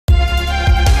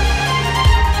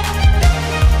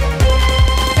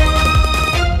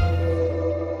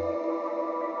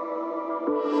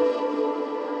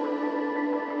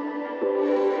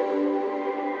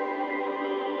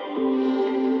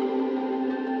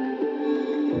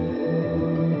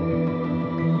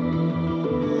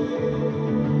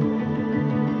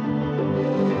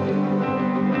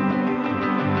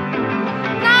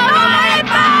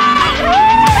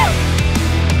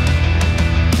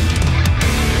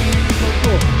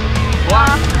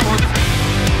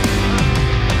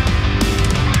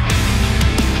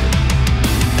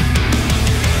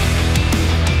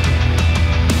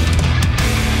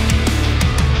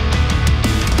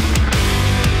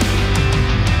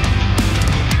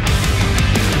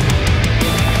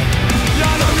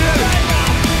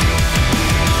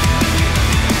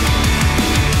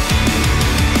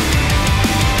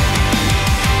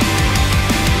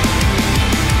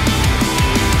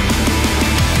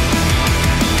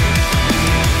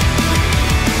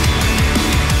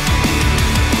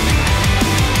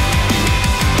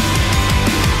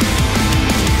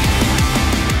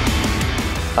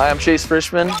Hi, I'm Chase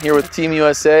Frischman here with Team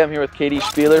USA. I'm here with Katie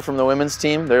Spieler from the women's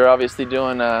team. They're obviously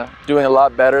doing a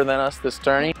lot better than us this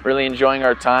tourney. Really enjoying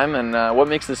our time. And what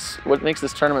makes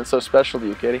this tournament so special to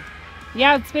you, Katie?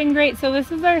 Yeah, it's been great. So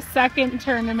this is our second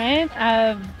tournament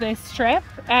of this trip,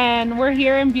 and we're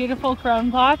here in beautiful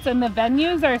Kronplatz, and the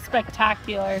venues are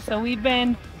spectacular. So we've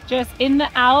been just in the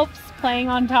Alps playing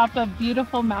on top of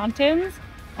beautiful mountains,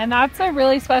 and that's a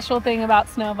really special thing about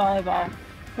snow volleyball.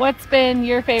 What's been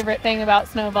your favorite thing about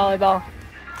snow volleyball?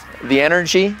 The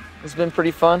energy has been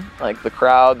pretty fun. Like the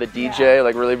crowd, the DJ,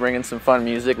 like really bringing some fun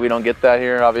music. We don't get that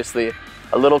here. Obviously,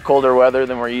 a little colder weather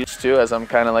than we're used to, as I'm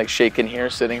kind of like shaking here,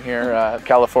 sitting here.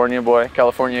 California boy,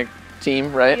 California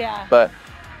team, right? Yeah.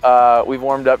 But we've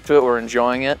warmed up to it. We're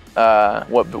enjoying it.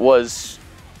 What was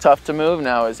tough to move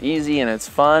now is easy, and it's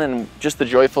fun, and just the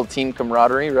joyful team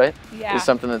camaraderie, right? Yeah. Is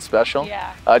something that's special.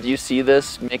 Yeah. Do you see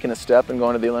this making a step and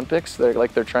going to the Olympics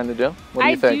like they're trying to do? What do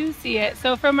you think? I do see it.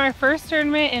 So from our first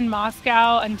tournament in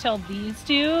Moscow until these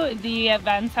two, the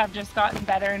events have just gotten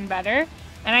better and better.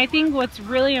 And I think what's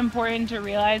really important to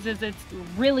realize is it's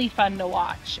really fun to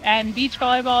watch. And beach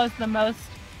volleyball is the most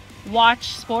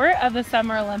watched sport of the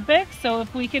Summer Olympics. So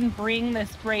if we can bring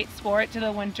this great sport to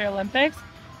the Winter Olympics,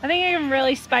 I think it can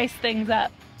really spice things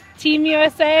up. Team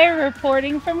USA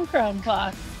reporting from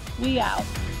Kronplatz. We out.